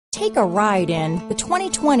Take a ride in the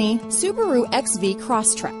 2020 Subaru XV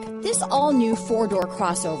Crosstrek. This all-new four-door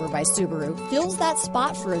crossover by Subaru fills that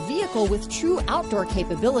spot for a vehicle with true outdoor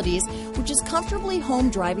capabilities, which is comfortably home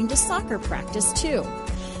driving to soccer practice too.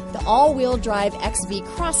 The all-wheel drive XV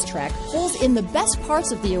Crosstrek pulls in the best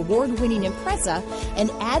parts of the award-winning Impreza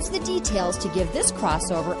and adds the details to give this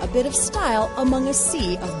crossover a bit of style among a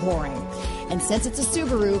sea of boring. And since it's a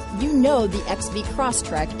Subaru, you know the XV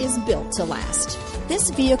Crosstrek is built to last. This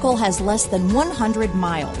vehicle has less than 100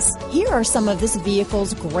 miles. Here are some of this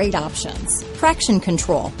vehicle's great options: traction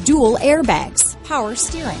control, dual airbags, power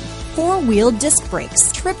steering, four-wheel disc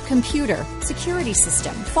brakes, trip computer, security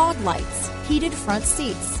system, fog lights, heated front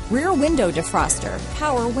seats, rear window defroster,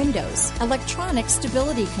 power windows, electronic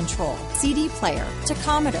stability control, CD player,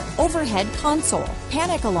 tachometer, overhead console,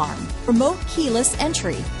 panic alarm, remote keyless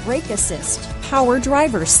entry, brake assist, power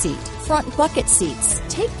driver's seat, front bucket seats.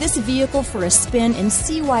 Take this vehicle for a spin and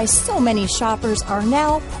see why so many shoppers are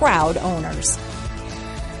now proud owners.